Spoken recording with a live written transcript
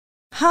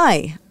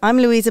Hi, I'm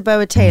Louisa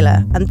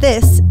Boa-Taylor, and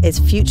this is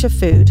Future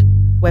Food,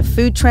 where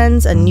food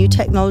trends and new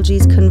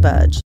technologies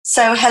converge.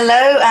 So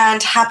hello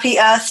and happy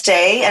Earth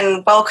Day,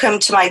 and welcome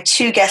to my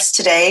two guests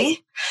today.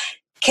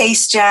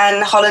 Kees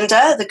Jan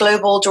Hollander, the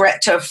Global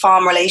Director of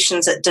Farm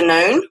Relations at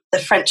Danone, the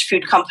French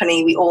food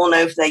company we all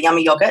know for their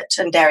yummy yogurt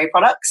and dairy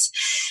products,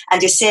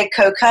 and Yasir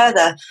Koka,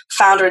 the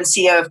founder and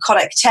CEO of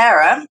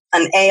Connectera,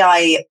 an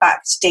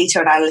AI-backed data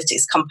and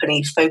analytics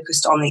company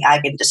focused on the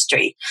ag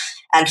industry,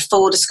 and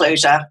full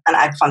disclosure, an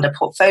Ag Funder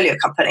portfolio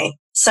company.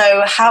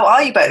 So how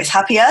are you both?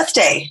 Happy Earth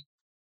Day.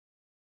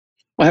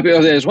 Well, happy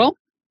Earth Day as well.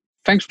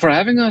 Thanks for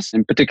having us,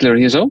 in particular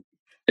here. So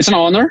it's an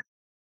honor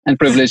and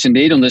privilege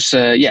indeed on this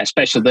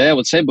special day, I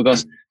would say,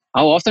 because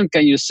how often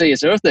can you say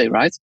it's Earth Day,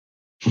 right?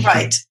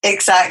 Right,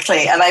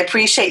 exactly. And I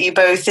appreciate you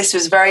both. This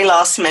was very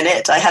last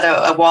minute. I had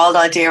a wild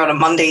idea on a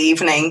Monday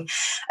evening,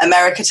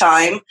 America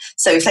time.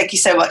 So thank you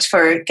so much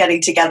for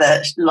getting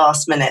together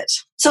last minute.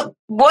 So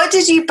what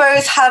did you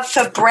both have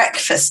for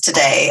breakfast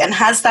today? And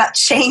has that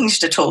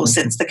changed at all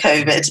since the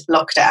COVID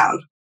lockdown?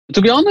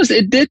 To be honest,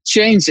 it did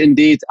change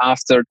indeed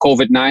after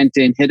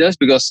COVID-19 hit us,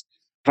 because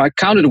if I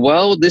counted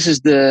well, this is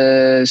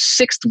the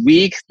 6th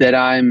week that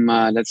I'm,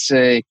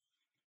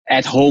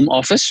 at home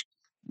office.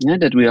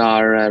 That we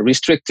are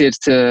restricted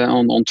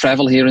on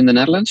travel here in the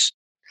Netherlands.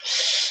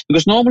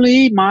 Because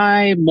normally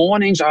my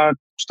mornings are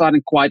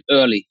starting quite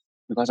early,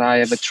 because I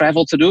have a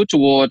travel to do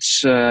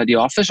towards the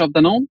office of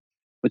Danone,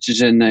 which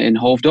is in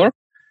Hoofddorp.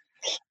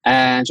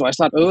 And so I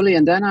start early,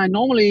 and then I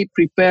normally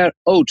prepare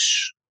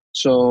oats.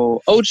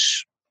 So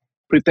oats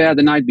prepare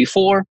the night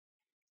before,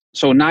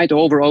 so night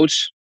over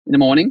oats in the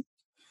morning,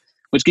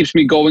 which keeps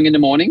me going in the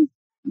morning.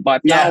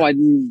 But now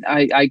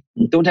I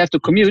don't have to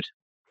commute.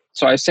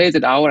 So I save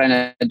that hour and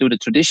I do the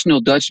traditional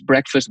Dutch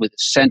breakfast with a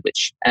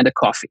sandwich and a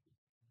coffee.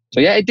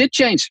 So yeah, it did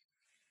change.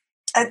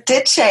 It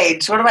did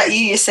change. What about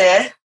you,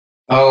 Yasir?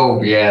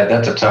 Oh, yeah,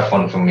 that's a tough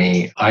one for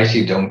me. I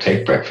actually don't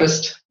take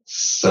breakfast.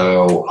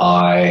 So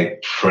I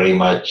pretty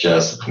much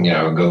just,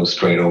 go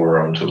straight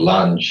over onto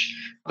lunch.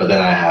 But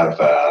then I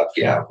have, I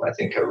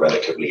think a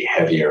relatively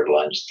heavier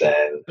lunch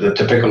than the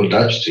typical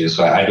Dutch do.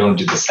 So I don't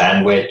do the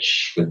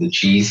sandwich with the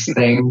cheese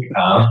thing.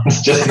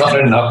 It's just not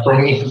enough for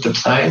me at the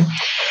time.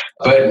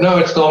 But no,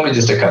 it's normally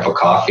just a cup of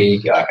coffee,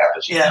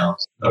 cappuccino.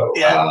 So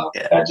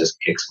that just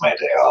kicks my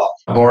day off.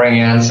 Boring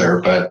answer,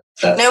 but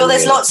that's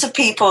there's lots of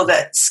people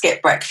that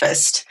skip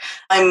breakfast.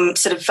 I'm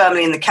sort of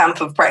firmly in the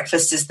camp of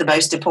breakfast is the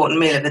most important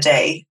meal of the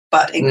day,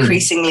 but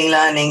increasingly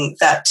learning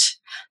that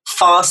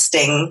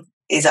fasting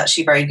is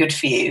actually very good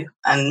for you,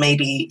 and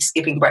maybe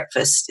skipping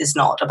breakfast is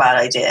not a bad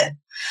idea.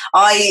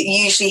 I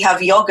usually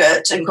have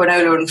yogurt and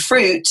granola and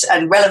fruit,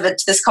 and relevant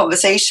to this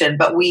conversation,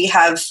 but we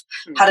have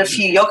had a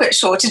few yogurt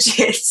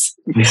shortages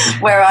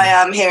where I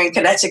am here in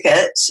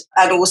Connecticut,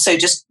 and also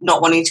just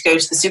not wanting to go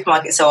to the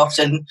supermarket so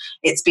often,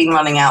 it's been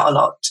running out a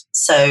lot.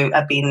 So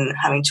I've been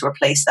having to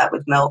replace that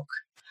with milk.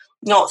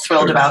 Not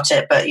thrilled about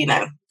it, but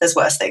there's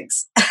worse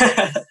things.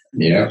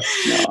 Yeah.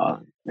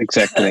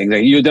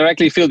 Exactly. You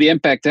directly feel the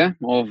impact of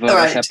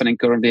what's happening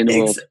currently in the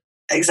world.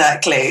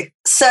 Exactly.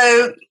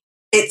 So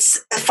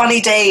it's a funny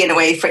day in a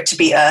way for it to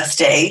be Earth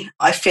Day.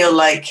 I feel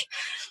like,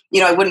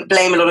 I wouldn't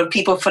blame a lot of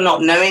people for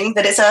not knowing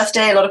that it's Earth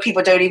Day. A lot of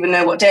people don't even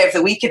know what day of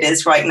the week it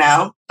is right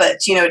now. But,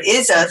 it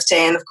is Earth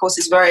Day. And of course,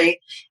 it's very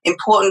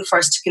important for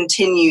us to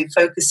continue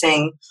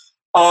focusing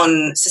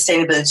on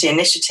sustainability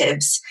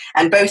initiatives.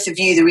 And both of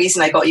you, the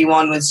reason I got you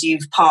on was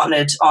you've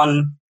partnered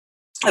on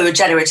a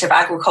regenerative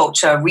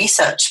agriculture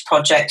research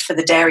project for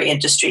the dairy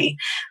industry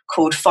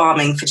called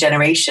Farming for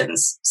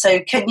Generations.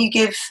 So can you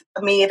give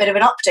me a bit of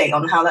an update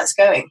on how that's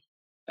going?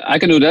 I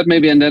can do that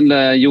maybe, and then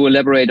you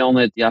elaborate on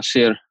it,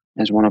 Yasir,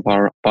 as one of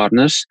our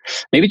partners.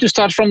 Maybe to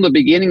start from the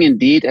beginning,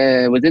 indeed,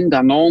 within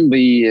Danone,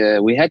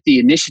 we had the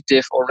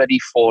initiative already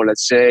for,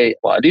 let's say,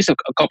 at least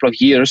a couple of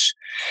years,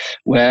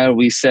 where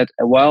we said,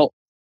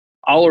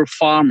 our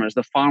farmers,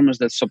 the farmers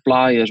that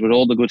supply us with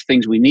all the good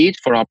things we need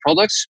for our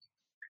products,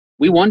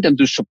 we want them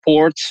to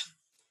support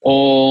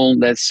all,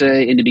 let's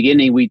say, in the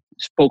beginning, we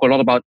spoke a lot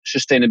about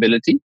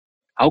sustainability.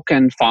 How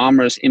can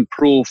farmers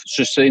improve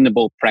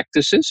sustainable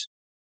practices?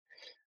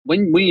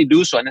 When you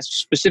do so, and that's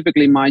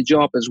specifically my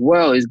job as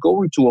well, is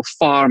going to a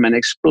farm and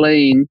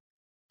explain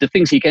the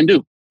things he can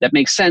do that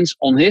make sense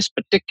on his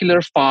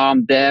particular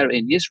farm there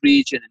in his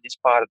region, in his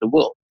part of the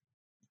world.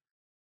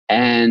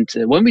 And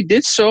when we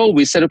did so,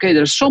 we said, okay,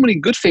 there's so many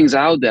good things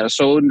out there.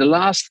 So in the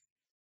last,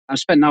 I've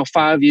spent now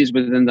 5 years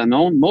within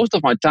Danone. Most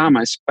of my time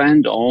I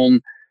spend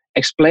on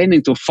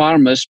explaining to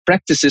farmers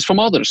practices from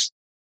others.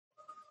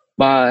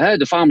 But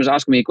the farmers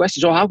ask me a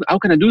question, so how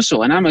can I do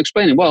so? And I'm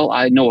explaining,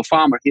 I know a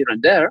farmer here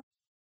and there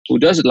who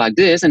does it like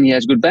this, and he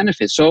has good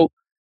benefits. So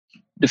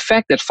the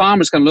fact that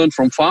farmers can learn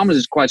from farmers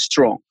is quite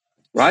strong,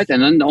 right?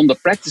 And then on the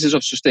practices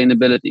of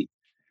sustainability.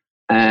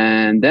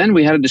 And then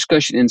we had a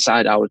discussion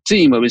inside our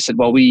team where we said,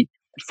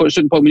 for a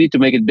certain point, we need to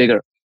make it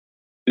bigger.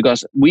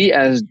 Because we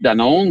as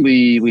Danone,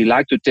 we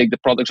like to take the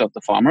products of the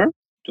farmer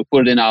to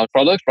put it in our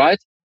product, right?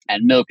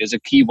 And milk is a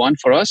key one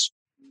for us.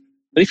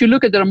 But if you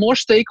look at, there are more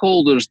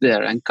stakeholders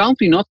there, and can't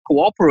we not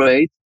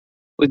cooperate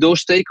with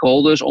those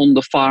stakeholders on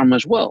the farm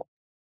as well.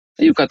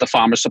 And you've got the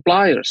farmer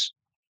suppliers,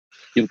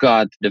 you've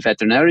got the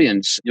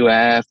veterinarians, you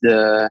have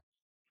the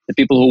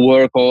people who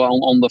work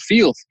on the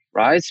field,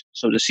 right?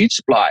 So the seed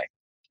supply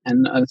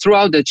and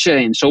throughout that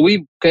chain. So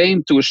we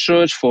came to a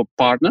search for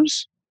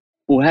partners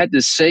who had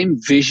the same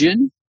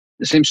vision,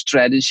 the same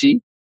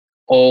strategy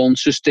on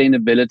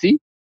sustainability.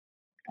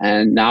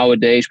 And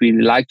nowadays we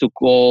like to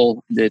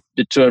call the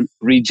term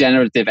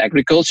regenerative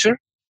agriculture,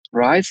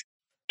 right?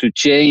 To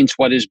change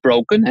what is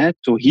broken,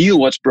 to heal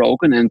what's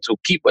broken and to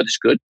keep what is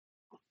good.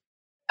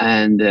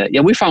 And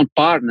we found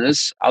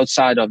partners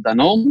outside of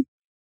Danone,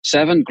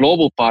 7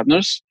 global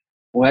partners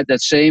who had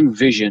that same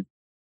vision.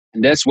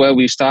 And that's where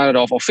we started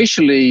off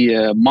officially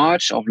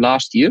March of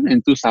last year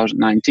in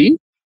 2019.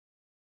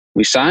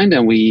 We signed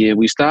and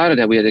we started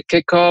and we had a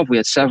kickoff. We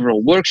had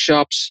several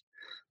workshops,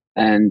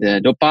 and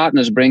the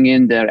partners bring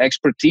in their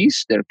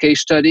expertise, their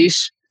case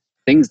studies,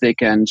 things they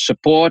can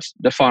support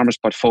the farmer's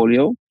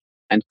portfolio.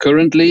 And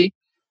currently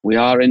we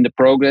are in the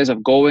progress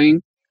of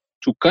going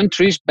to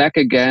countries back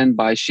again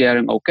by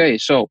sharing, okay,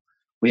 so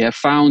we have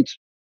found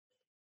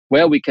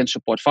where we can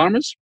support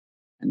farmers.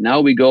 And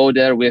now we go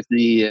there with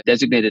the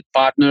designated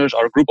partners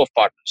or a group of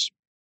partners.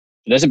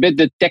 So that's a bit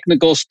the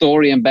technical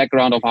story and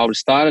background of how it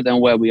started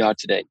and where we are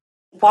today.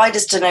 Why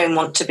does Danone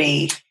want to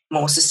be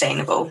more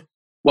sustainable?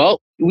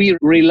 Well, we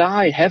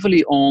rely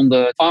heavily on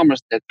the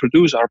farmers that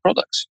produce our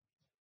products.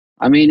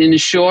 I mean, in a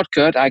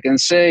shortcut, I can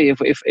say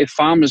if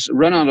farmers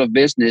run out of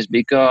business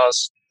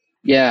because,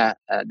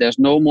 there's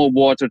no more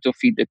water to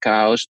feed the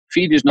cows,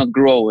 feed is not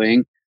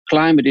growing,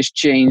 climate is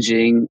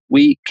changing,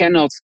 we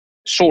cannot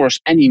source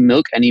any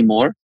milk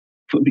anymore.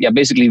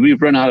 Basically,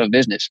 we've run out of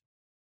business.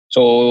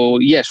 So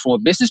yes, from a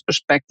business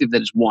perspective,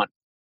 that is one.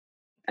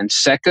 And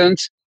second,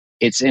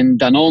 it's in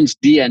Danone's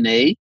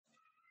DNA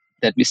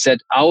that we said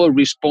our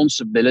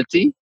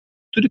responsibility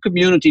to the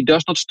community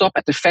does not stop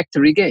at the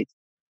factory gate.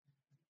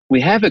 We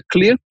have a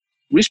clear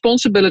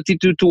responsibility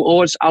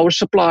towards our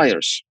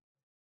suppliers.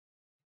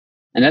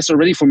 And that's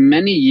already for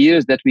many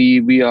years that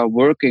we are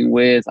working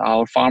with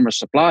our farmer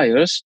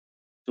suppliers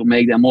to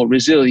make them more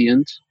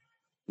resilient,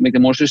 make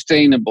them more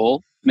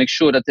sustainable, make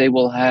sure that they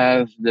will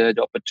have the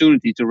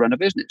opportunity to run a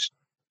business.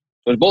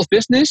 So it's both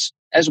business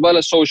as well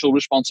as social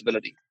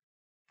responsibility.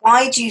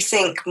 Why do you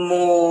think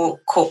more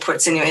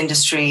corporates in your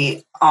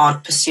industry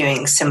aren't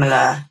pursuing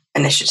similar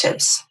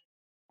initiatives?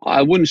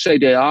 I wouldn't say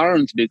they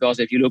aren't, because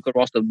if you look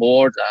across the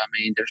board, I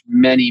mean, there's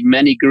many,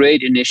 many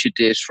great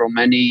initiatives from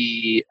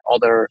many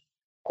other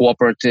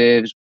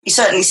cooperatives. You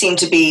certainly seem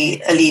to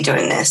be a leader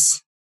in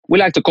this. We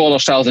like to call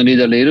ourselves a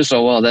leader,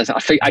 so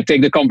I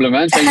take the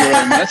compliment. Thank you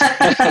very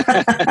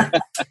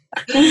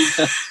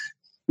much.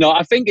 No,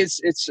 I think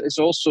it's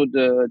also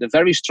the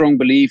very strong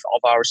belief of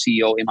our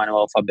CEO,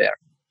 Emmanuel Faber.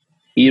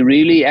 He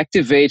really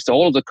activates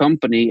all of the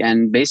company,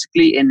 and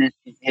basically in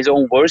his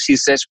own words, he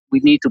says we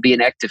need to be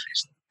an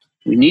activist.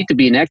 We need to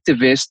be an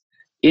activist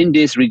in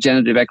this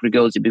regenerative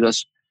agriculture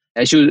because,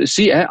 as you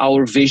see,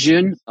 our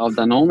vision of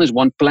Danone is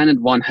one planet,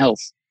 one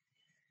health.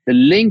 The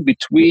link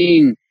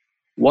between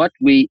what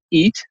we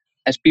eat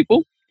as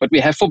people, what we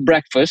have for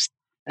breakfast,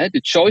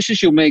 the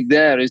choices you make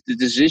there is the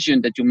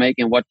decision that you make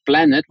in what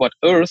planet, what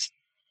earth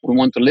we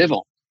want to live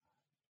on.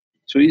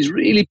 So he's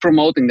really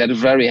promoting that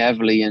very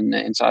heavily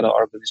inside our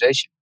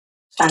organization.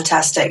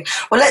 Fantastic.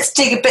 Well, let's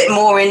dig a bit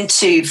more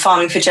into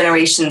Farming for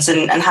Generations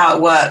and how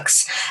it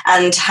works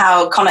and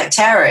how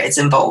Connectera is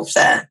involved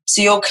there.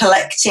 So you're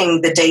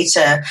collecting the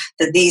data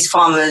that these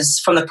farmers,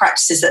 from the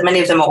practices that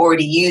many of them are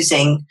already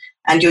using,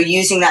 and you're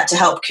using that to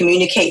help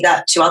communicate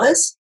that to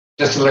others?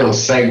 Just a little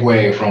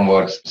segue from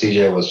what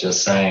CJ was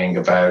just saying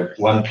about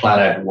one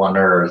planet, one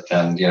earth.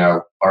 And,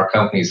 our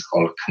company is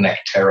called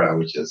Connectera,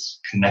 which is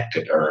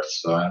Connected Earth.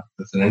 So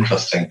it's an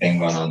interesting thing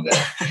going on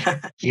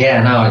there.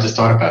 I just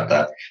thought about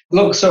that.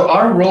 Look, so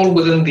our role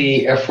within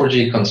the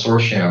F4G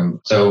consortium,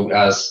 so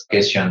as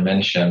Christian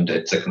mentioned,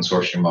 it's a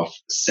consortium of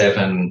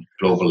 7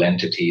 global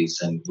entities,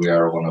 and we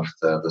are one of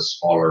the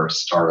smaller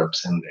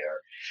startups in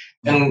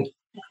there. And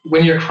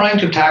when you're trying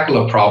to tackle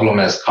a problem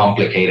as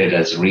complicated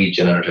as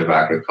regenerative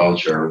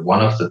agriculture,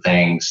 one of the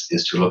things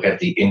is to look at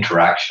the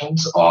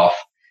interactions of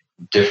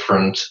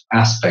different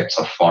aspects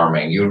of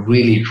farming. You're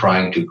really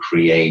trying to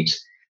create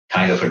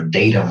kind of a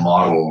data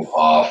model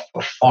of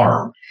a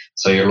farm.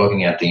 So you're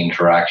looking at the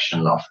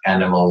interaction of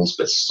animals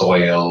with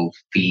soil,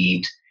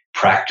 feed,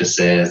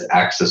 practices,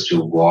 access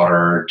to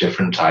water,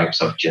 different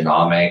types of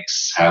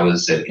genomics. How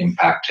is it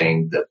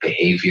impacting the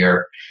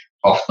behavior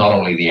of not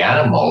only the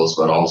animals,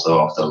 but also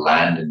of the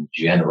land in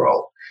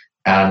general?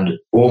 And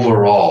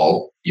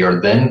overall, you're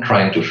then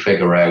trying to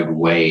figure out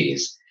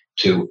ways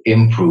to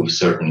improve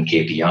certain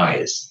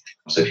KPIs.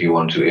 So if you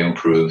want to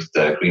improve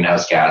the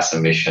greenhouse gas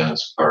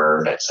emissions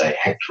per, let's say,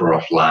 hectare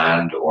of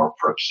land or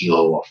per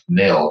kilo of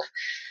milk,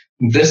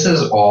 this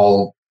is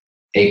all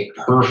a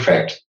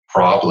perfect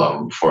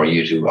problem for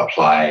you to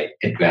apply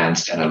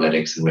advanced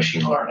analytics and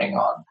machine learning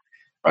on,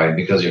 right?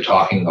 Because you're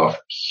talking of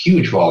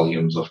huge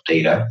volumes of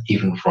data,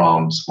 even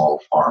from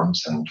small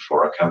farms. And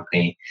for a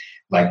company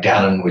like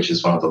Danone, which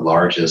is one of the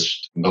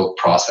largest milk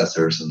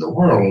processors in the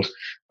world,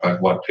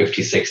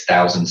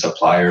 56,000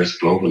 suppliers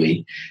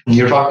globally. And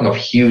you're talking of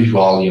huge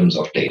volumes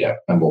of data,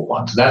 number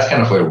one. So that's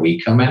kind of where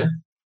we come in.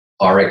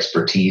 Our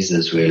expertise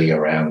is really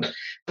around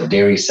the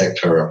dairy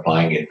sector,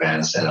 applying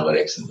advanced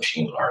analytics and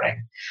machine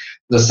learning.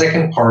 The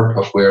second part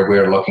of where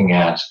we're looking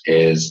at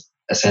is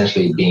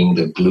essentially being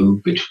the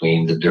glue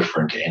between the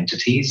different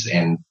entities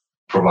and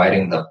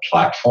providing the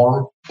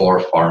platform for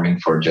farming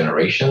for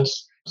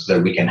generations so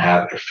that we can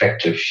have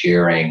effective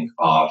sharing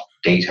of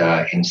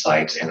data,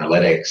 insights,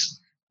 analytics,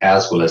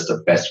 as well as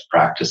the best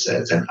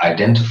practices and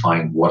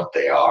identifying what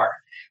they are.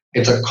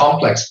 It's a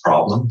complex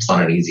problem. It's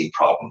not an easy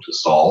problem to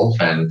solve.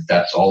 And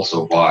that's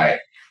also why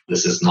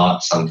this is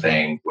not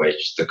something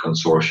which the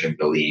consortium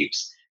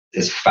believes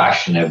is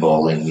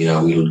fashionable and,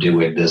 we'll do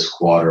it this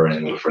quarter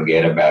and we'll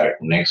forget about it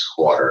next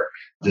quarter.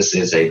 This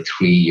is a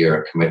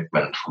 3-year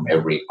commitment from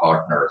every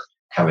partner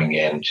coming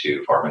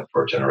into Farming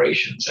for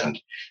Generations.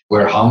 And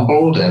we're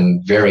humbled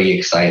and very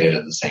excited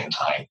at the same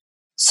time.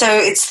 So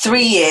it's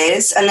 3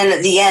 years, and then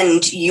at the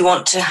end, you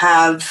want to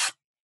have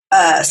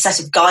a set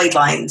of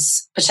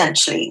guidelines,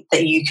 potentially,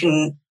 that you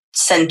can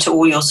send to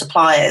all your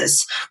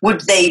suppliers.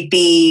 Would they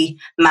be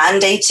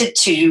mandated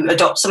to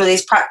adopt some of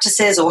these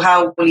practices, or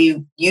how will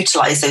you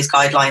utilize those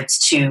guidelines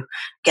to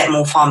get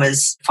more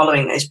farmers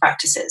following those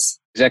practices?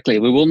 Exactly.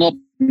 We will not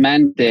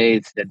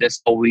mandate that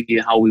that's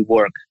how we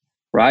work,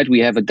 right? We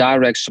have a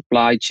direct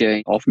supply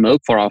chain of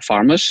milk for our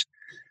farmers.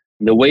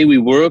 The way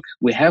we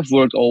have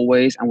worked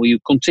always, and we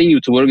continue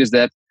to work, is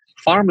that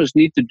farmers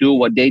need to do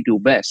what they do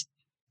best.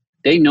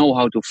 They know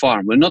how to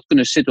farm. We're not going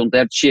to sit on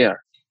their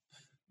chair.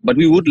 But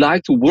we would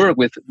like to work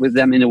with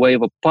them in a way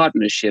of a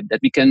partnership that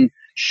we can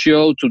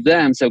show to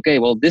them, say, okay,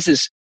 well, this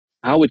is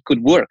how it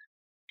could work,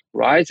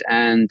 right?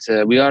 And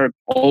we are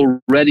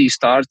already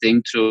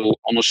starting to,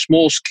 on a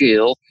small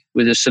scale,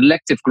 with a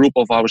selective group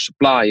of our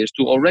suppliers,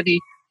 to already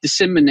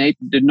disseminate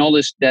the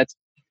knowledge that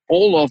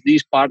all of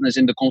these partners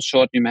in the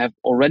consortium have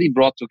already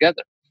brought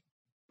together.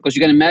 Because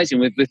you can imagine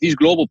with these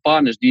global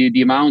partners,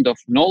 the amount of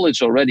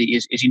knowledge already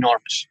is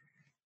enormous.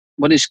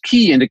 What is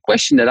key, and the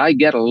question that I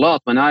get a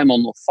lot when I'm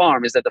on a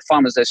farm, is that the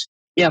farmer says,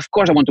 yeah, of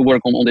course I want to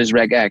work on this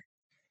Reg Ag.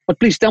 But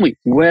please tell me,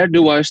 where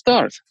do I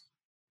start?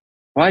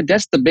 Right?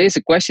 That's the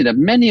basic question that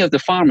many of the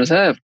farmers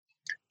have.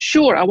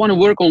 Sure, I want to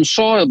work on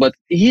soil, but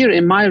here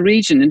in my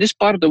region, in this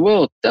part of the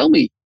world, tell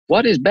me,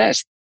 what is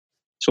best?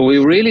 So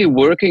we're really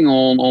working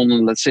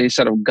on let's say, a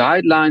set of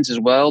guidelines as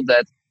well,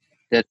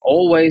 that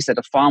always that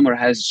a farmer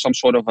has some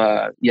sort of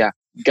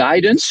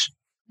guidance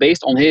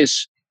based on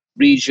his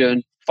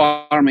region,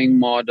 farming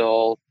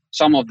model,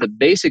 some of the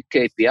basic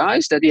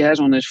KPIs that he has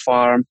on his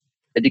farm,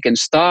 that he can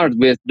start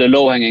with the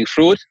low-hanging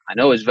fruit. I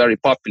know it's very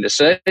popular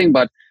saying,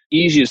 but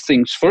easiest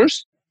things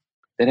first,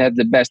 that have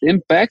the best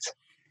impact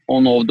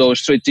on all those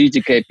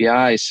strategic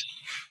KPIs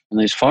on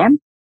his farm.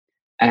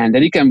 And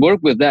then he can work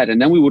with that.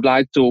 And then we would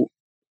like to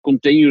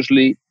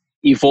continuously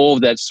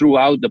evolve that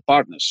throughout the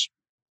partners,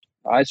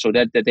 right? So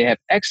that they have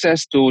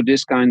access to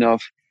this kind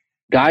of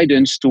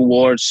guidance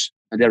towards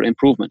their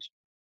improvement.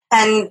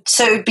 And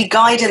so it would be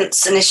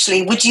guidance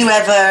initially. Would you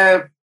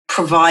ever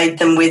provide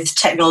them with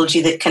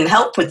technology that can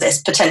help with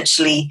this,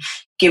 potentially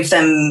give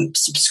them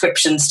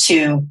subscriptions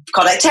to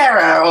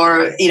Connectera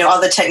or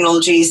other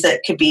technologies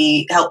that could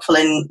be helpful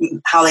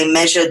in how they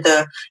measure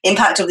the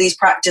impact of these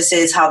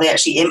practices, how they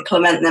actually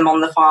implement them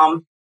on the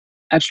farm?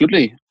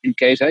 Absolutely. In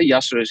case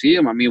Jasser is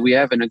here, we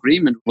have an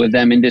agreement with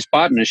them in this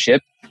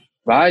partnership,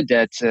 right?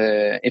 That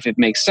if it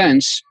makes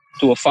sense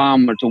to a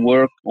farmer to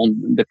work on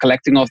the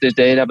collecting of this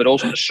data, but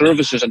also the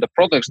services and the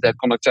products that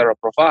Connectera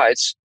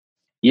provides,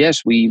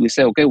 yes, we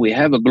say, okay, we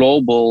have a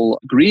global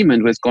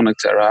agreement with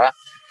Connectera.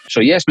 So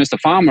yes, Mr.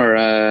 Farmer,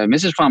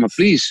 Mrs. Farmer,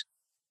 please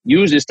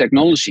use this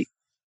technology.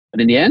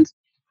 But in the end,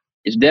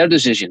 it's their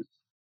decision.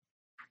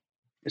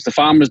 It's the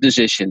farmer's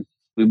decision.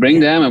 We bring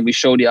them and we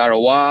show the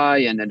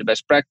ROI and then the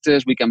best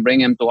practice. We can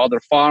bring them to other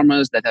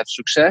farmers that have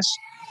success,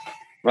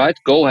 right?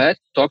 Go ahead,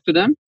 talk to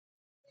them.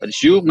 But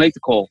it's you, make the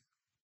call.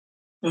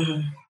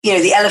 Mm-hmm.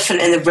 The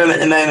elephant in the room at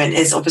the moment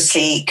is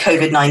obviously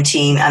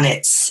COVID-19 and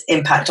its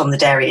impact on the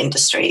dairy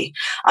industry.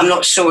 I'm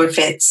not sure if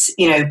it's,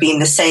 been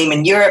the same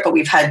in Europe, but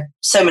we've had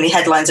so many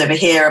headlines over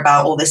here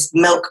about all this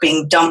milk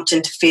being dumped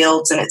into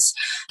fields, and it's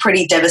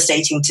pretty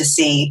devastating to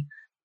see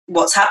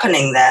what's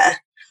happening there.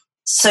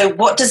 So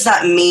what does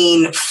that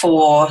mean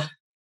for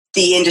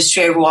the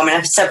industry overall? I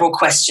have several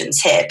questions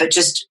here, but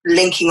just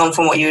linking on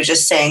from what you were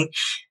just saying,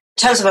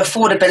 in terms of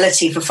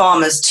affordability for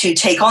farmers to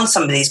take on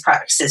some of these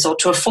practices or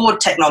to afford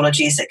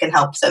technologies that can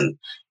help them,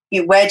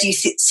 where do you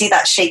see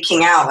that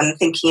shaking out and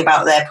thinking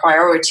about their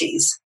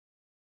priorities?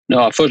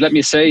 No, first let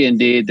me say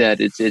indeed that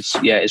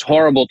it's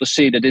horrible to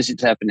see that this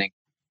is happening.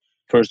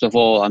 First of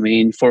all,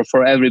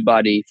 for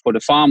everybody, for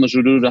the farmers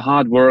who do the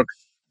hard work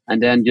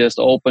and then just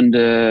open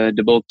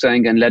the bulk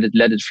tank and let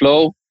it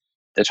flow,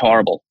 that's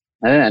horrible.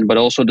 But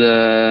also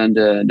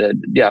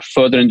the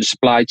further in the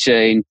supply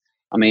chain,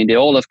 they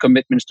all have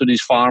commitments to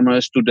these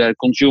farmers, to their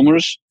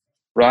consumers,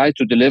 right,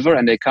 to deliver,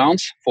 and they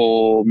can't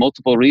for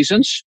multiple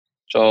reasons.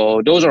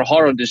 So those are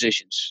horror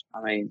decisions.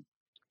 I mean,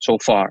 so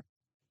far.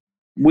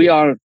 We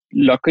are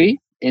lucky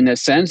in a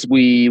sense.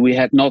 We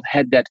had not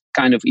had that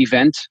kind of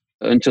event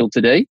until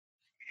today.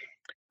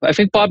 I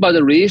think part by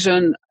the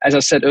reason, as I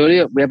said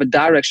earlier, we have a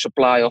direct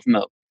supply of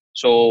milk.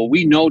 So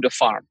we know the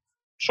farm,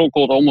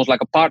 so-called almost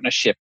like a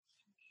partnership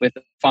with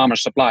the farmer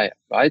supplier,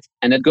 right?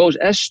 And it goes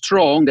as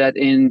strong that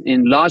in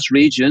large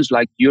regions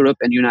like Europe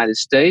and United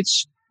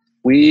States,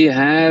 we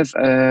have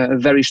a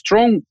very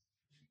strong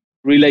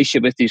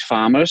relationship with these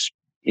farmers,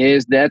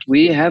 is that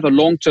we have a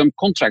long-term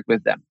contract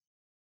with them.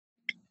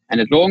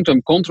 And a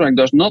long-term contract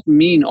does not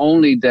mean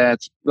only that,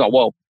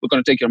 well, we're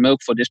going to take your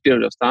milk for this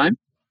period of time.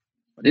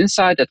 But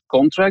inside that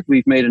contract,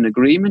 we've made an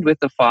agreement with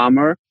the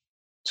farmer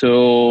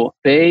to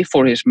pay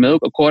for his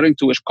milk according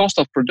to his cost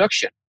of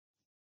production.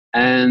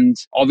 And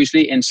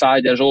obviously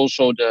inside there's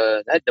also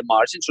the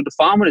margin. So the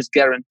farmer is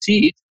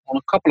guaranteed on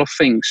a couple of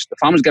things. The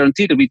farmer is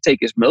guaranteed that we take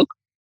his milk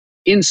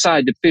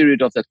inside the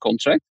period of that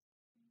contract.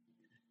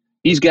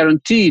 He's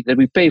guaranteed that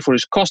we pay for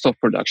his cost of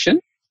production.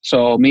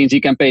 So it means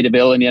he can pay the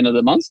bill in the end of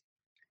the month.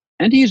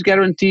 And he is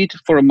guaranteed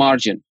for a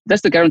margin.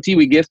 That's the guarantee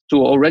we give to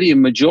already a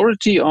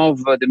majority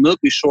of the milk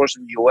we source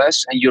in the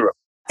US and Europe.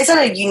 Is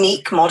that a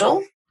unique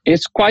model?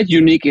 It's quite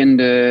unique in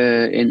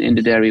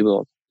the dairy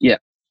world. Yeah.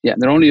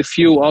 There are only a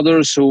few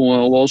others who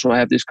also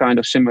have this kind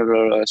of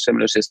similar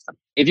system.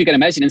 If you can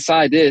imagine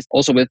inside this,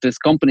 also with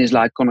companies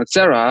like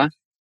Conaxera,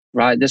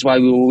 right? That's why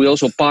we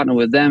also partner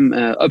with them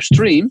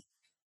upstream.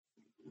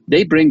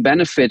 They bring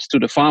benefit to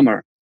the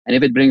farmer. And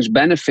if it brings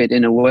benefit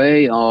in a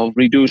way of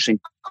reducing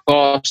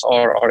costs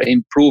or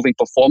improving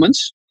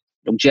performance,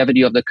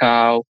 longevity of the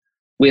cow,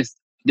 with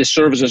the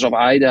services of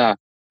IDA,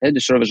 the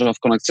service of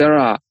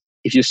Conaxera,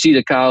 if you see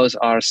the cows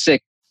are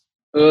sick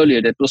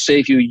earlier, that will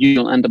save you use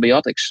on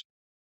antibiotics.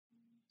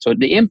 So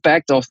the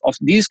impact of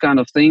these kind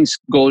of things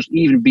goes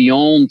even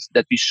beyond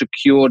that we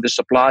secure the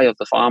supply of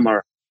the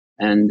farmer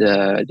and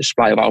the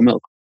supply of our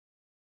milk.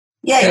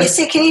 Yeah,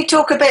 can you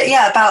talk a bit,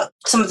 about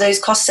some of those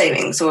cost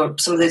savings or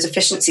some of those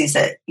efficiencies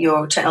that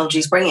your technology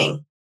is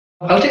bringing?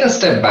 I'll take a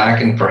step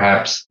back and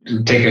perhaps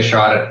take a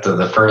shot at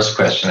the first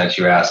question that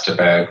you asked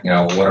about,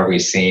 what are we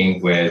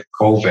seeing with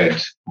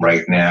COVID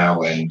right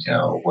now and,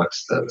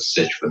 what's the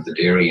stitch with the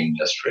dairy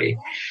industry?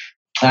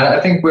 And I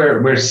think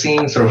we're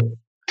seeing sort of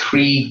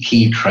three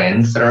key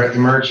trends that are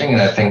emerging.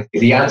 And I think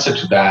the answer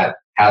to that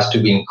has to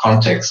be in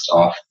context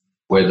of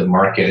where the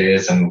market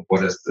is and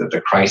what is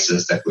the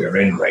crisis that we're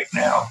in right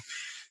now.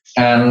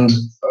 And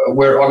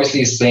we're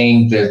obviously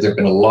seeing that there have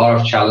been a lot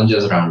of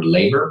challenges around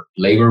labor.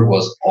 Labor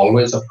was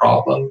always a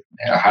problem.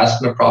 It has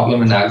been a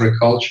problem in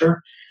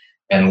agriculture.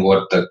 And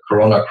what the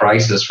corona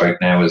crisis right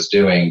now is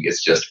doing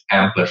is just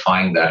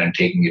amplifying that and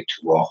taking it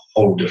to a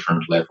whole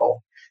different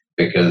level,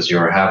 because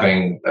you're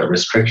having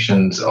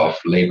restrictions of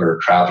labor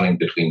traveling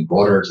between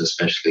borders,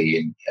 especially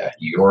in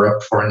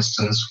Europe, for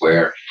instance,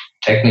 where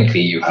technically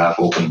you have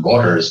open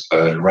borders,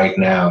 but right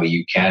now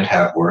you can't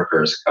have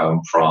workers come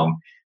from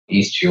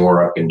East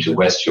Europe into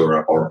West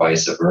Europe or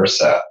vice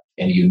versa.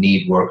 And you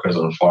need workers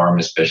on farm,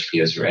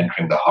 especially as you're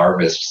entering the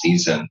harvest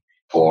season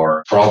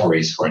for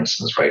strawberries, for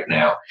instance, right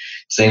now.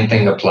 Same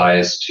thing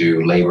applies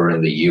to labor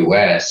in the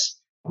US,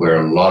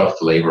 where a lot of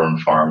the labor on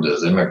farms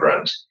is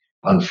immigrant.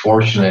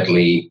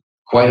 Unfortunately,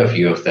 quite a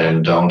few of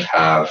them don't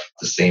have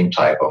the same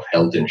type of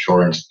health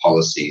insurance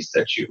policies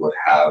that you would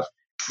have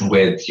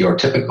with your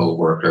typical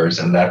workers,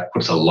 and that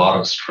puts a lot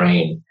of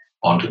strain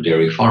onto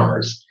dairy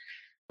farmers.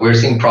 We're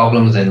seeing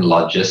problems in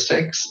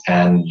logistics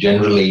and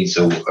generally,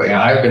 so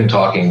I've been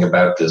talking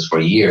about this for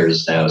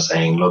years now,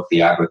 saying, look,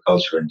 the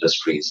agriculture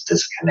industry is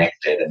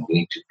disconnected and we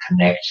need to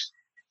connect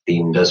the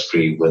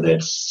industry with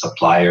its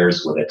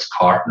suppliers, with its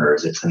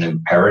partners. It's an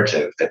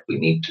imperative that we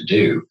need to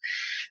do.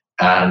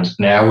 And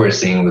now we're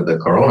seeing with the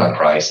corona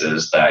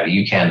crisis that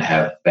you can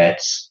have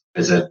vets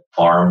visit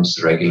farms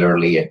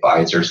regularly,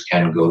 advisors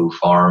can go to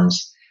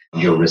farms,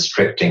 you're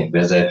restricting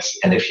visits.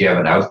 And if you have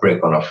an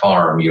outbreak on a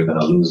farm, you're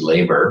going to lose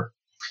labor.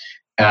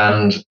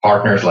 And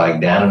partners like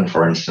Dannon,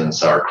 for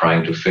instance, are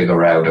trying to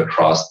figure out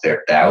across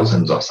their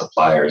thousands of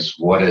suppliers,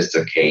 what is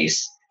the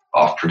case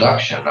of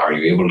production? Are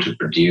you able to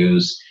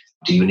produce?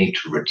 Do you need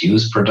to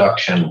reduce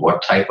production?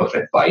 What type of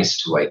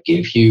advice do I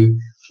give you?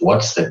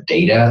 What's the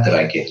data that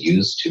I can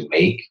use to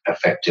make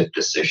effective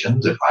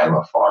decisions if I'm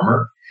a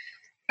farmer?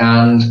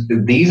 And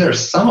these are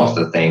some of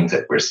the things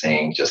that we're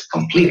seeing just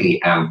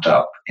completely amped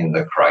up in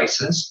the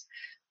crisis.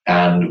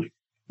 And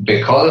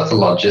because of the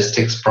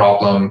logistics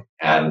problem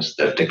and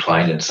the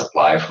decline in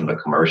supply from the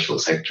commercial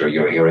sector,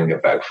 you're hearing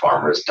about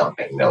farmers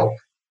dumping milk.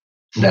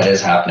 That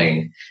is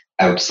happening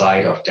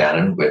outside of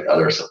Dannon with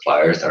other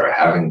suppliers that are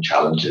having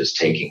challenges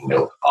taking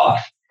milk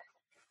off.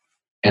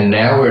 And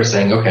now we're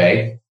saying,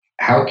 okay,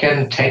 how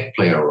can tech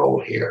play a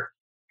role here?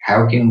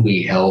 How can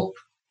we help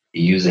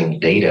using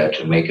data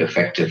to make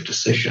effective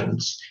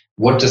decisions?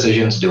 What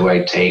decisions do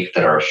I take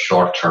that are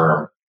short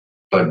term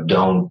but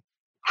don't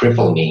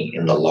cripple me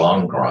in the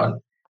long run?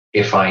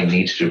 If I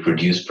need to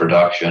reduce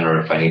production or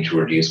if I need to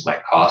reduce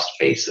my cost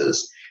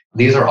basis,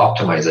 these are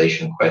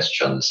optimization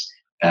questions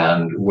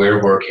And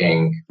we're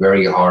working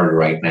very hard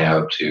right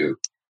now to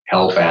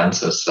help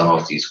answer some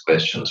of these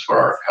questions for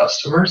our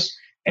customers.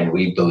 And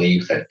we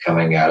believe that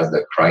coming out of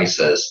the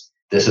crisis,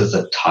 this is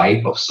the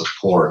type of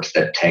support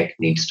that tech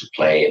needs to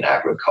play in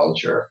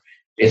agriculture.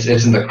 It's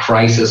in the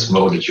crisis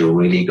mode that you're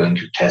really going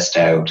to test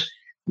out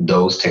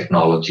those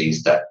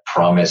technologies that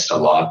promised a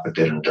lot but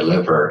didn't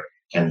deliver,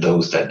 and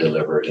those that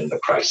delivered in the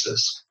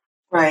crisis.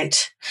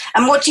 Right.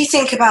 And what do you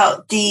think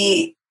about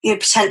the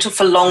potential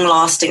for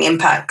long-lasting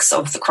impacts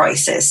of the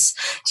crisis?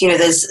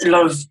 There's a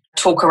lot of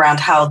talk around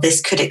how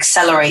this could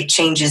accelerate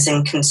changes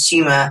in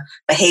consumer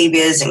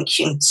behaviors and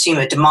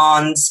consumer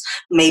demands.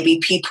 Maybe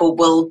people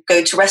will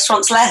go to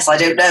restaurants less, I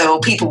don't know, or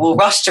people will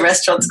rush to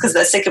restaurants because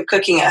they're sick of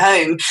cooking at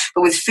home.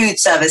 But with food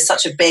service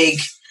such a big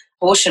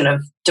portion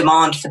of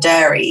demand for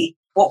dairy,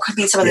 what could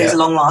be some of those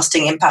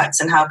long-lasting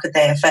impacts, and how could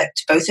they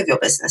affect both of your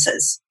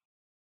businesses?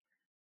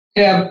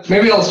 Yeah,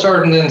 maybe I'll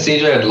start, and then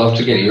CJ, I'd love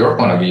to get your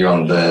point of view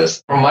on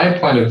this. From my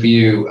point of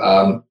view,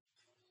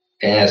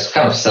 it's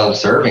kind of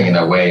self-serving in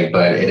a way,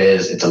 but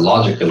it's a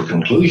logical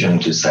conclusion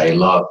to say,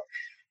 look,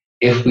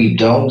 if we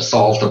don't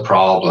solve the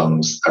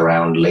problems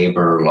around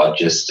labor,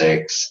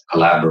 logistics,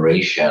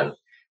 collaboration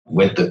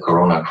with the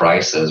corona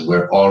crisis,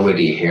 we're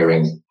already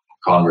hearing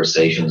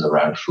conversations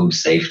around food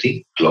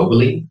safety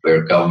globally,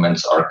 where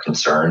governments are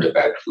concerned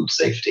about food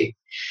safety.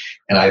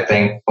 And I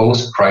think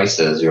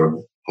post-crisis,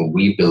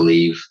 we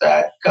believe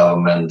that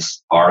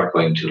governments are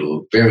going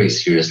to very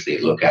seriously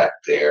look at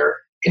their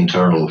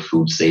internal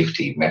food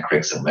safety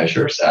metrics and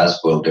measures, as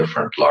will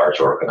different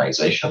large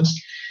organizations.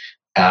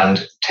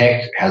 And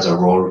tech has a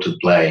role to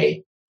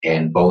play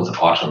in both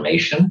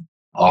automation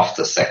of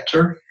the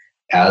sector,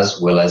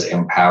 as well as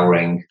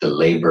empowering the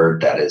labor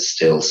that is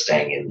still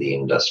staying in the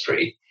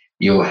industry.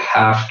 You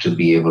have to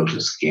be able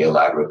to scale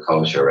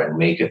agriculture and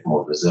make it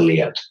more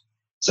resilient,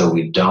 so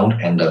we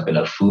don't end up in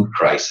a food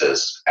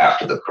crisis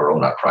after the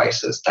corona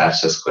crisis.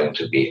 That's just going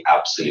to be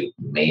absolute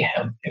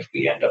mayhem if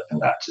we end up in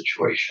that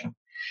situation.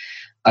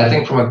 I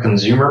think from a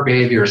consumer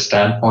behavior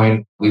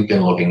standpoint, we've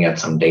been looking at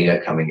some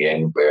data coming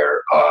in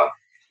where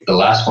the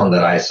last one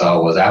that I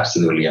saw was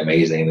absolutely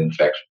amazing. In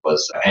fact,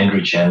 was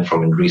Andrew Chen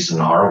from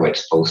Andreessen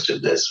Horowitz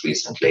posted this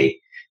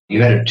recently.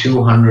 You had a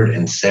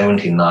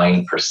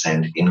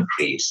 279%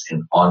 increase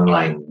in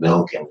online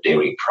milk and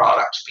dairy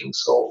products being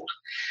sold.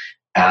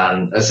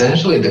 And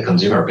essentially, the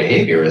consumer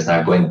behavior is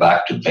now going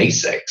back to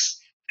basics.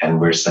 And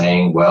we're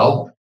saying,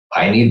 well,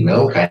 I need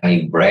milk, I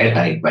need bread,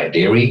 I need my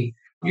dairy.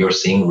 You're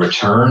seeing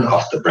return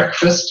of the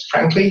breakfast,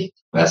 frankly,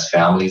 as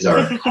families are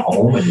at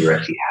home and you're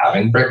actually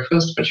having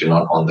breakfast, but you're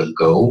not on the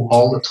go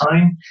all the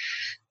time.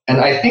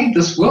 And I think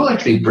this will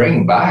actually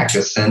bring back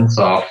a sense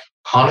of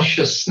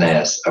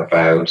consciousness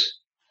about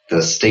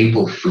the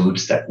staple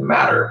foods that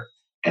matter.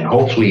 And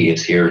hopefully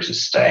it's here to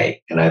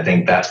stay. And I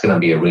think that's going to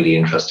be a really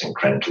interesting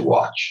trend to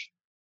watch.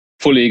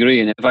 Fully agree.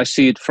 And if I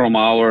see it from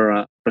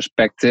our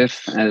perspective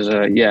as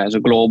a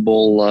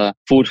global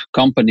food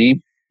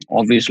company,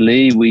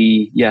 obviously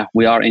we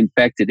are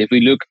impacted. If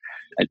we look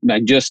at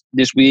just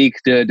this week,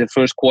 the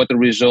first quarter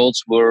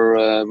results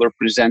were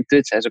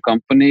presented as a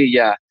company.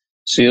 Yeah,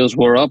 sales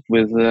were up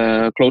with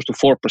close to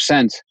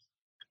 4%,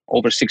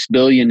 over 6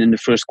 billion in the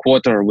first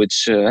quarter,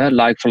 which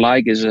like for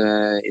like is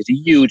a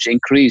huge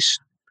increase.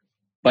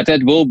 But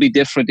that will be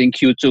different in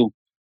Q2.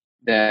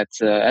 That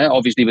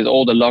obviously with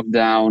all the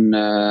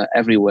lockdown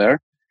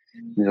everywhere,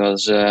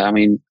 because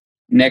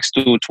next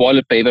to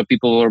toilet paper,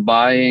 people were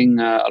buying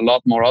a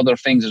lot more other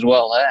things as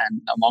well,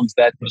 and amongst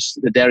that was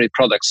the dairy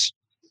products.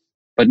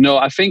 But no,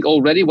 I think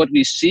already what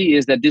we see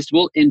is that this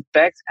will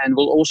impact and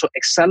will also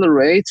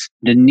accelerate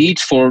the need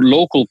for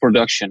local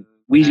production.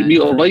 We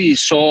already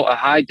saw a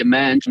high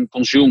demand from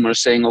consumers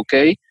saying,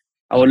 okay,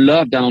 I would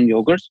love Danone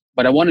yogurt,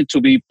 but I want it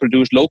to be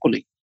produced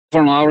locally.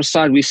 From our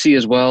side, we see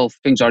as well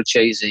things are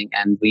changing,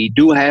 and we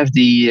do have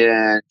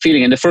the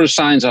feeling, and the first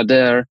signs are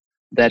there,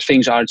 that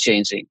things are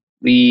changing.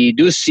 We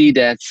do see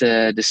that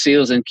the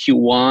sales in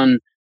Q1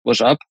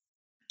 was up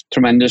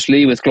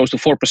tremendously with close to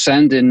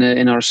 4%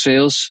 in our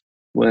sales,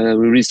 where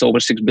we reached over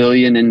 6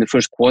 billion in the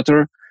first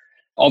quarter.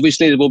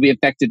 Obviously, it will be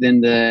impacted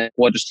in the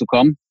quarters to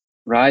come,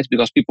 right?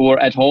 Because people were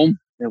at home.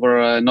 They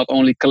were not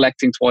only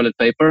collecting toilet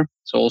paper,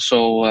 it's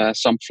also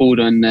some food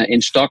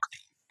in stock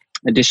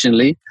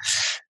additionally.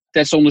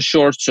 That's on the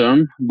short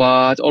term,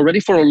 but already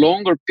for a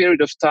longer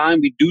period of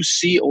time, we do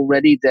see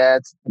already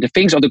that the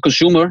things of the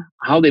consumer,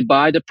 how they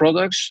buy the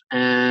products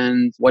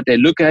and what they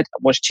look at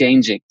was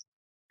changing.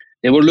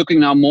 They were looking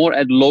now more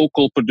at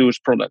local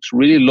produced products,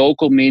 really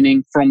local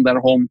meaning from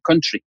their home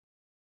country,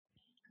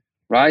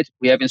 right?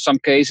 We have in some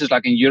cases,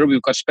 like in Europe,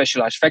 we've got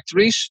specialized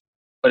factories,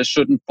 but at a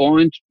certain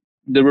point,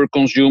 there were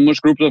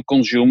groups of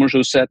consumers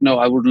who said, no,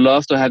 I would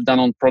love to have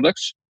Danone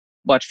products,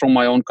 but from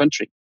my own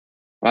country.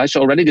 Right,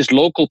 so already this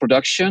local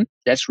production,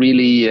 that's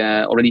really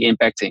already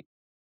impacting.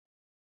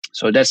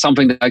 So that's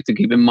something that I like to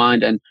keep in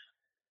mind. And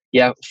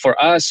yeah, for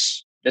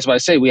us, that's why I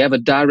say we have a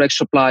direct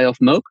supply of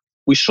milk.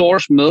 We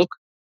source milk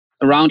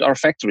around our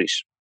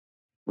factories,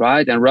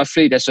 right? And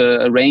roughly that's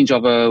a range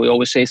of, we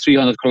always say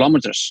 300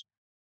 kilometers.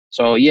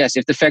 So yes,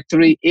 if the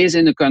factory is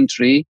in the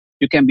country,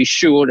 you can be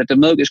sure that the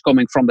milk is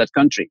coming from that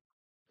country,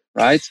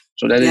 right?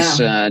 So that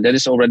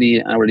is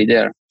already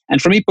there.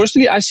 And for me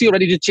personally, I see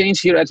already the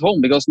change here at home,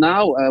 because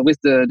now with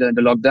the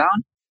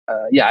lockdown,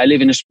 I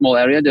live in a small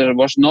area. There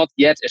was not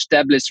yet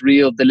established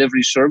real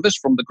delivery service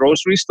from the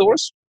grocery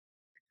stores.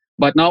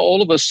 But now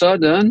all of a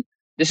sudden,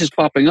 this is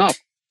popping up.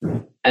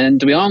 And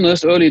to be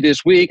honest, earlier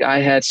this week, I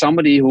had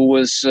somebody who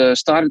was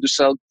starting to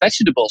sell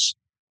vegetables,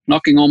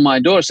 knocking on my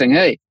door saying,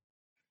 hey,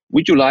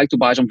 would you like to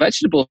buy some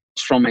vegetables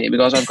from me?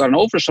 Because I've got an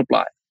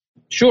oversupply.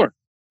 Sure.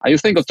 Are you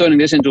think of turning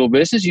this into a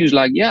business? He was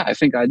like, yeah, I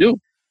think I do.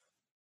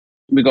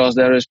 Because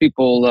there is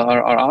people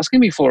are asking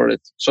me for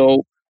it.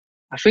 So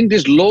I think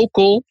this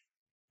local,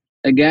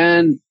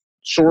 again,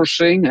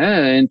 sourcing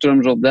in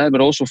terms of that,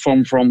 but also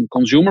from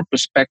consumer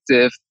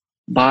perspective,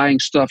 buying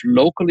stuff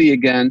locally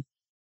again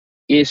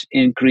is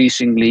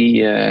increasingly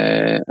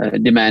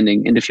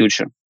demanding in the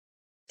future.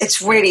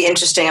 It's really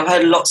interesting. I've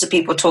heard lots of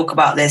people talk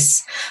about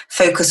this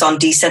focus on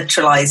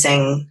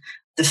decentralizing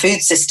the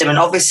food system. And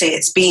obviously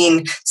it's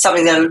been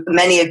something that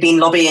many have been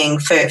lobbying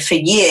for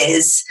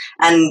years,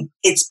 and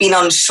it's been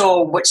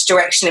unsure which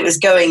direction it was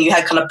going. You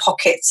had kind of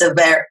pockets of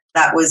there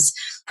that was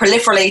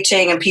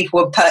proliferating and people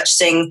were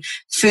purchasing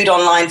food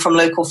online from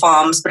local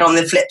farms. But on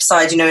the flip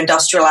side,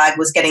 industrial ag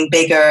was getting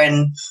bigger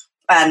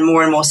and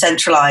more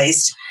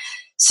centralized.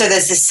 So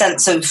there's this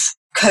sense of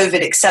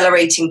COVID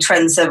accelerating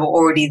trends that were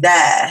already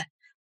there.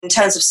 In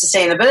terms of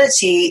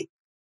sustainability,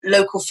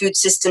 local food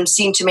systems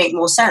seem to make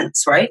more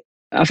sense, right?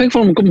 I think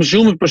from a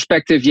consumer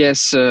perspective,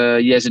 yes,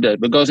 it does.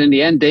 Because in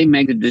the end, they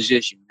make the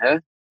decision.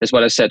 That's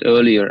what I said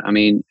earlier. I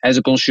mean, as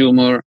a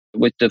consumer,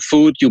 with the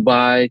food you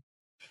buy,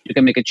 you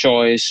can make a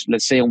choice,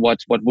 let's say, on what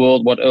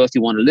world, what earth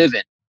you want to live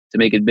in to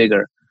make it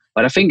bigger.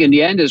 But I think in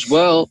the end as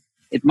well,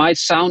 it might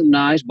sound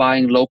nice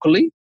buying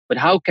locally, but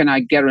how can I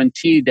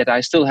guarantee that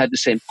I still have the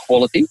same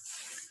quality,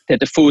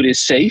 that the food is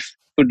safe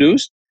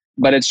produced,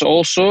 but it's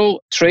also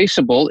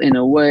traceable in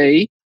a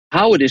way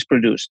how it is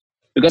produced?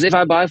 Because if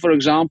I buy, for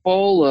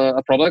example,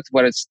 a product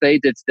where it's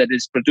stated that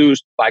it's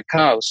produced by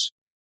cows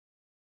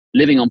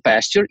living on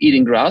pasture,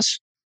 eating grass,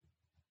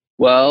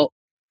 well,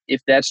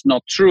 if that's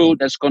not true,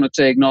 that's going to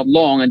take not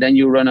long, and then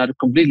you run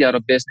completely out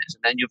of business,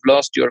 and then you've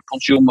lost your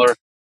consumer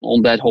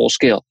on that whole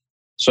scale.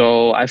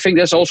 So I think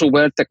that's also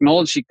where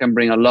technology can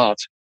bring a lot,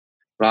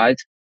 right?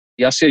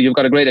 Yasir, you've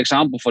got a great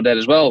example for that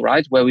as well,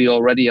 right? Where we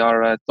already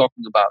are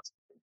talking about.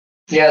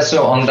 Yeah,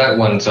 so on that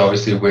one, so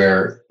obviously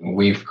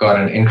we've got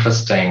an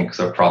interesting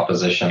sort of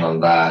proposition on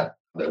that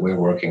we're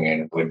working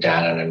in with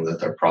Dannon and with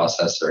their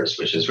processors,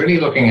 which is really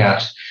looking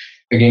at,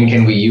 again,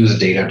 can we use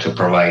data to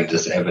provide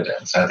this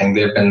evidence? I think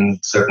there have been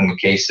certain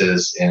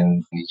cases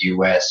in the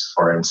US,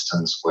 for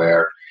instance,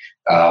 where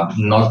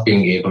not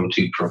being able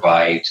to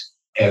provide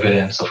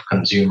evidence of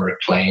consumer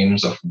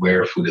claims of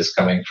where food is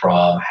coming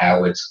from,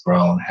 how it's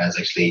grown, has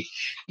actually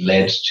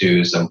led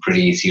to some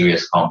pretty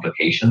serious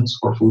complications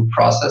for food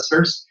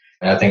processors.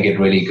 And I think it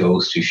really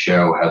goes to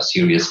show how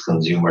serious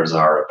consumers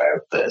are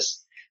about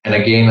this. And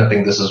again, I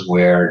think this is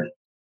where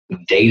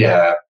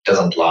data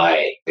doesn't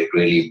lie. It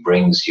really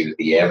brings you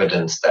the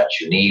evidence that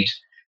you need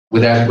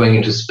without going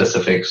into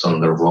specifics on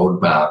the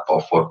roadmap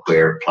of what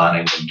we're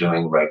planning on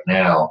doing right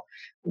now.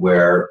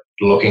 We're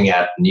looking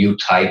at new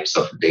types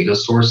of data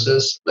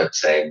sources, let's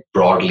say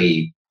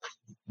broadly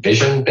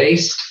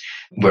vision-based,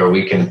 where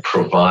we can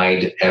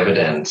provide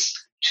evidence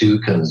to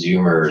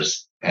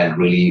consumers and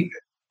really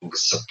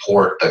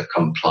support the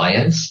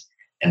compliance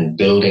and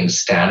building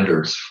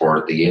standards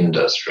for the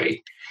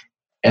industry.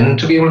 And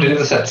to be able to do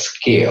this at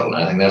scale, and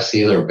I think that's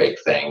the other big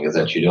thing, is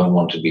that you don't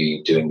want to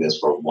be doing this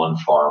for one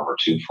farm or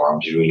two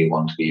farms. You really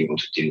want to be able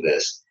to do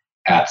this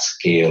at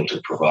scale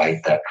to provide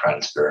that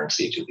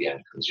transparency to the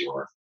end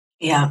consumer.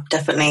 Yeah,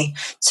 definitely.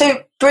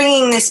 So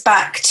bringing this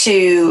back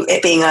to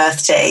it being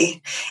Earth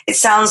Day, it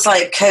sounds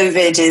like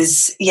COVID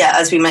is,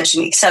 as we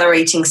mentioned,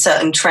 accelerating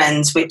certain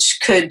trends which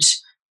could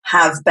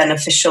have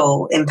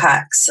beneficial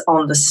impacts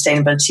on the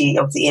sustainability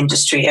of the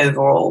industry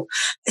overall.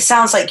 It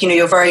sounds like,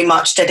 you're very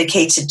much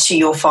dedicated to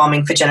your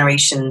Farming for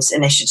Generations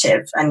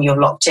initiative, and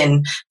you're locked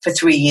in for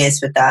 3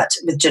 years with that,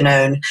 with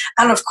Danone.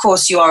 And of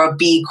course, you are a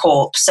B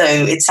Corp, so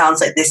it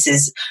sounds like this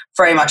is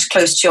very much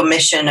close to your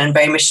mission and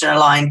very mission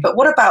aligned. But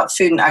what about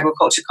food and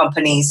agriculture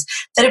companies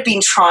that have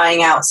been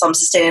trying out some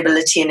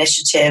sustainability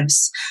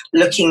initiatives,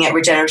 looking at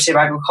regenerative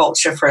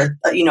agriculture for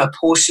a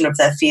portion of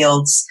their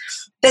fields?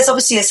 There's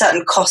obviously a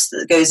certain cost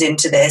that goes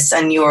into this,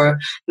 and you're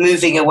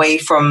moving away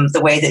from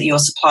the way that your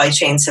supply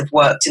chains have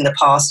worked in the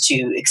past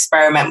to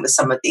experiment with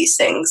some of these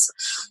things.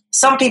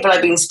 Some people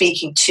I've been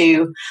speaking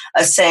to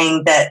are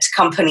saying that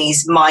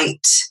companies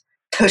might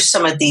push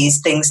some of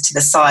these things to the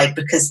side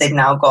because they've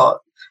now got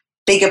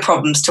bigger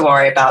problems to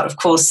worry about. Of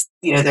course,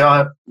 there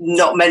are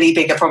not many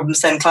bigger problems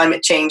than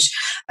climate change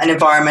and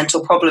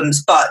environmental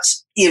problems, but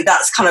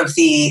that's kind of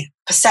the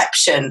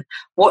perception.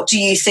 What do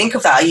you think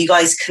of that? Are you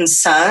guys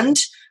concerned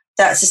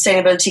that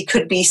sustainability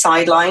could be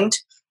sidelined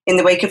in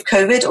the wake of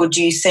COVID, or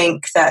do you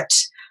think that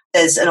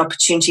there's an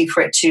opportunity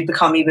for it to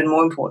become even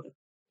more important?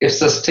 if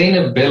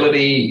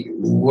sustainability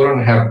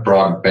wouldn't have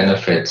brought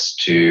benefits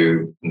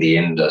to the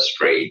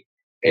industry,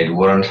 it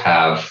wouldn't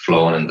have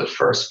flown in the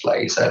first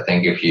place. I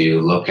think if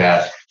you look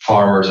at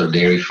farmers or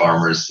dairy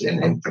farmers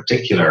in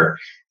particular,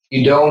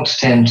 you don't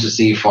tend to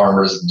see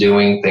farmers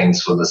doing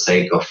things for the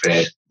sake of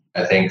it.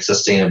 I think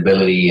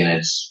sustainability in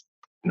its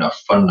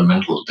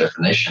fundamental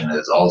definition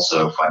is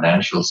also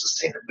financial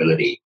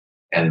sustainability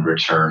and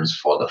returns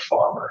for the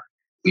farmer.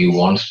 We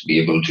want to be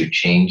able to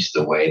change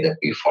the way that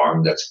we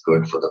farm that's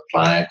good for the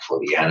planet,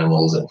 for the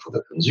animals, and for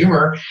the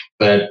consumer.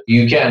 But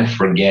you can't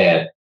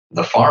forget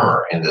the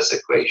farmer in this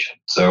equation.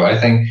 So I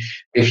think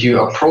if you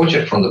approach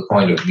it from the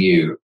point of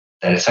view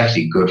that it's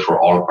actually good for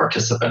all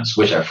participants,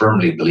 which I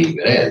firmly believe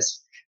it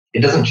is,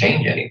 it doesn't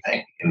change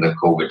anything in the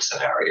COVID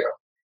scenario.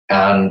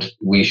 And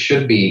we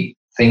should be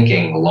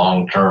thinking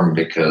long term,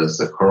 because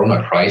the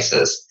corona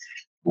crisis,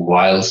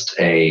 whilst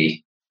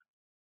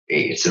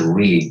it's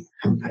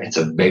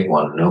a big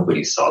one.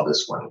 Nobody saw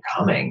this one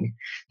coming,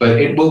 but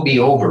it will be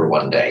over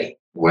one day.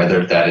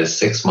 Whether that is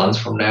 6 months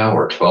from now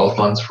or 12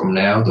 months from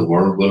now, the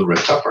world will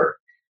recover.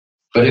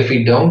 But if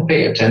we don't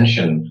pay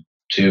attention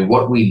to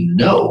what we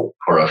know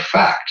for a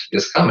fact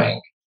is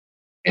coming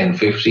in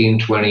 15,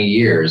 20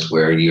 years,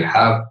 where you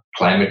have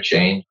climate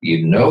change,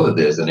 you know that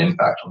there's an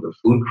impact on the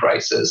food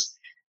crisis,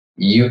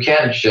 you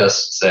can't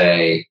just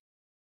say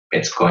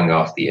it's going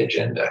off the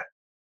agenda.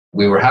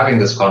 We were having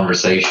this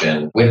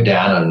conversation with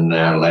Dan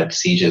and let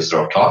CJ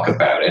sort of talk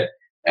about it.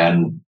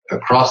 And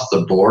across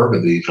the board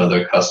with the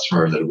other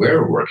customers that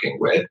we're working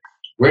with,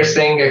 we're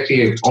saying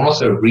actually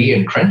almost a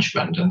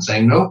re-entrenchment and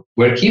saying, no,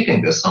 we're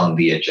keeping this on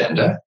the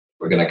agenda.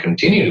 We're going to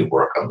continue to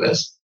work on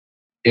this.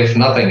 If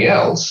nothing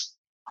else,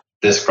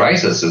 this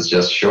crisis is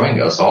just showing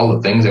us all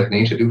the things that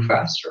we need to do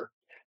faster.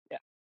 Yeah.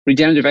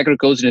 Regenerative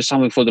agriculture is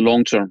something for the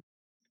long term.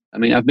 I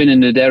mean, I've been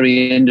in the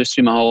dairy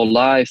industry my whole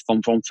life,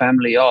 from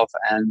family off,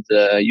 and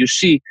you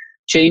see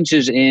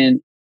changes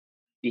in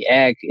the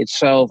egg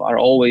itself are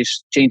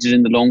always changes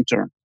in the long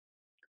term,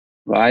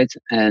 right?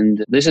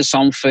 And this is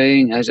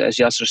something, as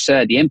Yasser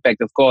said, the impact,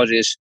 of course,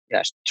 is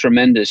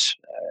tremendous.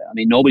 I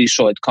mean, nobody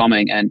saw it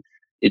coming, and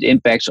it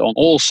impacts on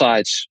all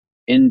sides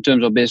in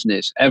terms of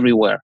business,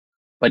 everywhere.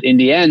 But in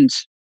the end,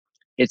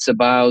 it's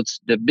about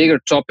the bigger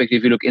topic.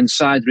 If you look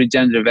inside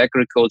regenerative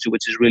agriculture,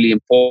 which is really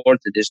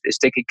important, is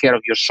taking care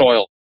of your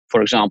soil,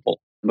 for example,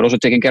 but also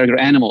taking care of your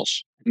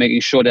animals, making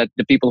sure that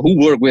the people who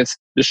work with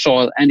the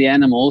soil and the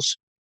animals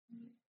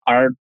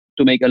are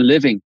to make a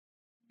living,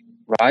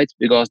 right?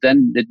 Because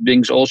then it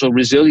brings also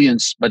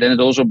resilience, but then it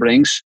also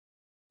brings,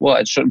 well,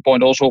 at a certain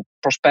point, also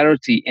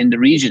prosperity in the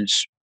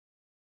regions.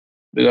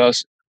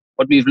 Because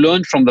what we've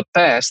learned from the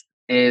past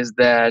is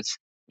that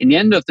in the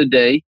end of the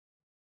day,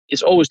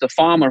 it's always the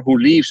farmer who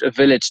leaves a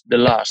village the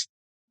last,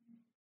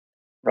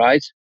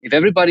 right? If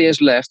everybody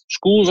has left,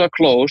 schools are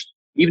closed,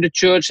 even the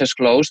church has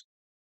closed,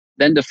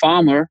 then the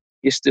farmer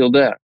is still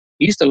there.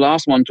 He's the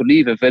last one to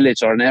leave a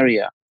village or an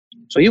area.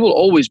 So he will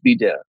always be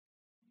there.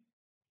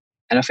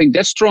 And I think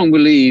that strong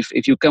belief,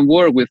 if you can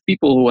work with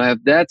people who have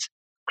that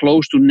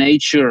close to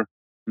nature,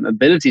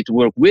 ability to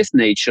work with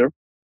nature,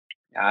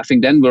 I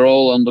think then we're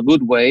all on the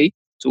good way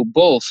to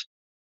both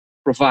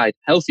provide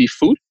healthy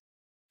food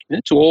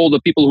to all the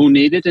people who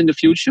need it in the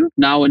future,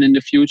 now and in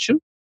the future,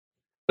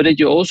 but that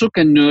you also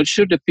can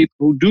nurture the people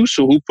who do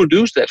so, who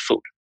produce that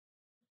food,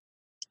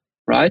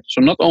 right?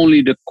 So not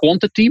only the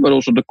quantity, but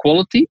also the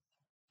quality,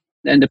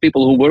 and the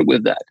people who work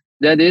with that.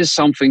 That is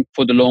something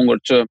for the longer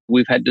term.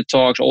 We've had the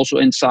talks also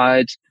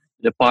inside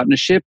the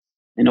partnership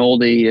and all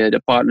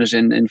the partners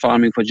in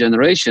Farming for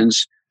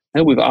Generations,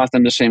 and we've asked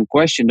them the same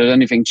question, does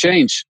anything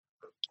change,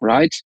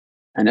 right?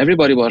 And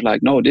everybody was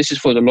like, no, this is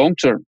for the long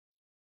term.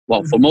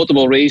 Well, for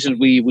multiple reasons,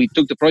 we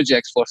took the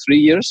project for 3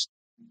 years,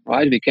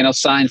 right? We cannot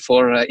sign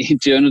for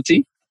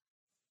eternity.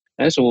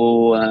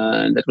 So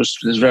that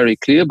was very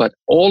clear. But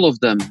all of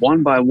them,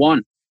 one by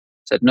one,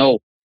 said, no,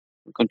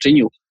 we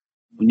continue.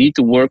 We need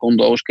to work on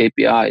those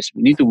KPIs.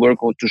 We need to work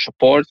to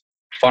support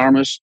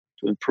farmers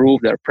to improve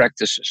their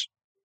practices.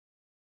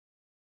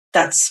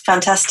 That's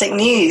fantastic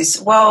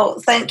news. Well,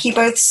 thank you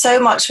both so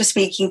much for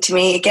speaking to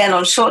me again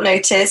on short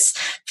notice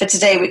for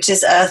today, which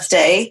is Earth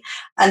Day.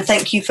 And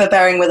thank you for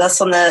bearing with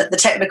us on the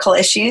technical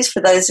issues for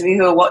those of you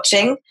who are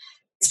watching.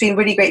 It's been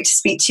really great to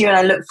speak to you, and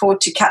I look forward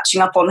to catching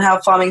up on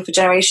how Farming for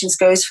Generations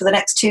goes for the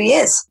next 2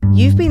 years.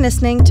 You've been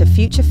listening to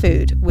Future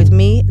Food with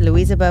me,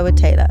 Louisa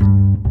Burwood-Taylor.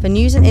 For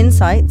news and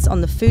insights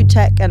on the food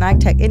tech and ag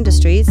tech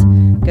industries,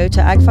 go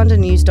to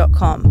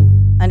agfundernews.com.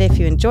 And if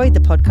you enjoyed the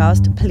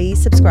podcast, please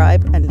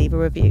subscribe and leave a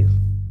review.